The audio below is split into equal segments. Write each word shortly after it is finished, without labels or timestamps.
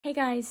Hey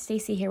guys,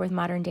 Stacy here with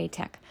Modern Day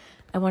Tech.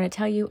 I want to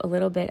tell you a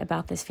little bit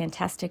about this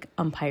fantastic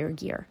umpire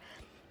gear.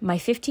 My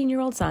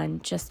 15-year-old son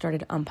just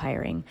started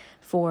umpiring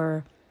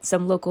for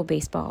some local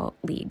baseball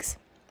leagues.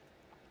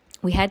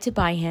 We had to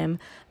buy him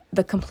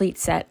the complete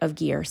set of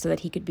gear so that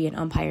he could be an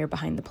umpire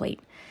behind the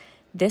plate.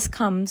 This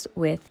comes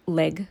with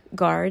leg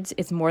guards.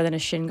 It's more than a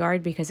shin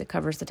guard because it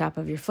covers the top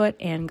of your foot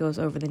and goes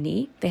over the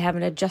knee. They have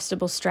an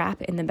adjustable strap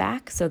in the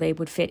back so they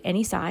would fit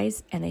any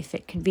size and they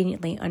fit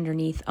conveniently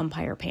underneath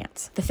umpire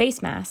pants. The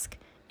face mask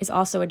is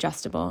also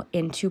adjustable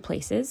in 2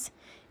 places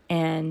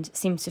and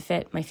seems to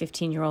fit my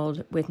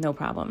 15-year-old with no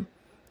problem.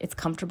 It's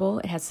comfortable.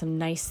 It has some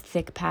nice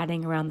thick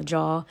padding around the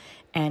jaw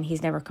and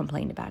he's never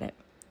complained about it.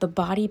 The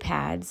body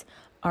pads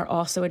are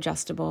also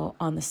adjustable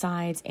on the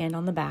sides and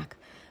on the back.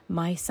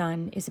 My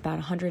son is about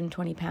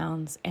 120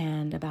 pounds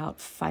and about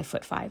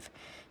 5'5".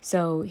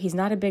 So he's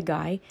not a big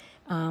guy.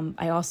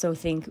 I also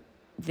think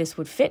this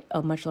would fit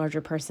a much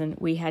larger person.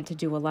 We had to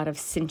do a lot of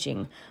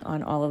cinching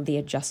on all of the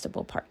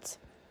adjustable parts.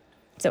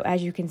 So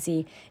as you can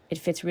see, it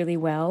fits really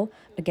well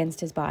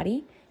against his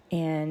body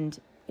and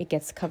it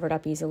gets covered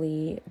up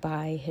easily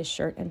by his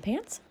shirt and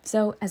pants.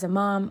 So as a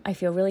mom, I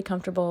feel really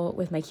comfortable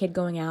with my kid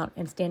going out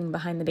and standing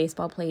behind the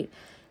baseball plate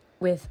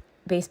with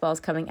baseballs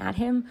coming at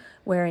him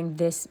wearing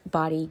this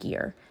body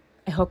gear.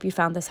 I hope you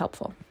found this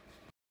helpful.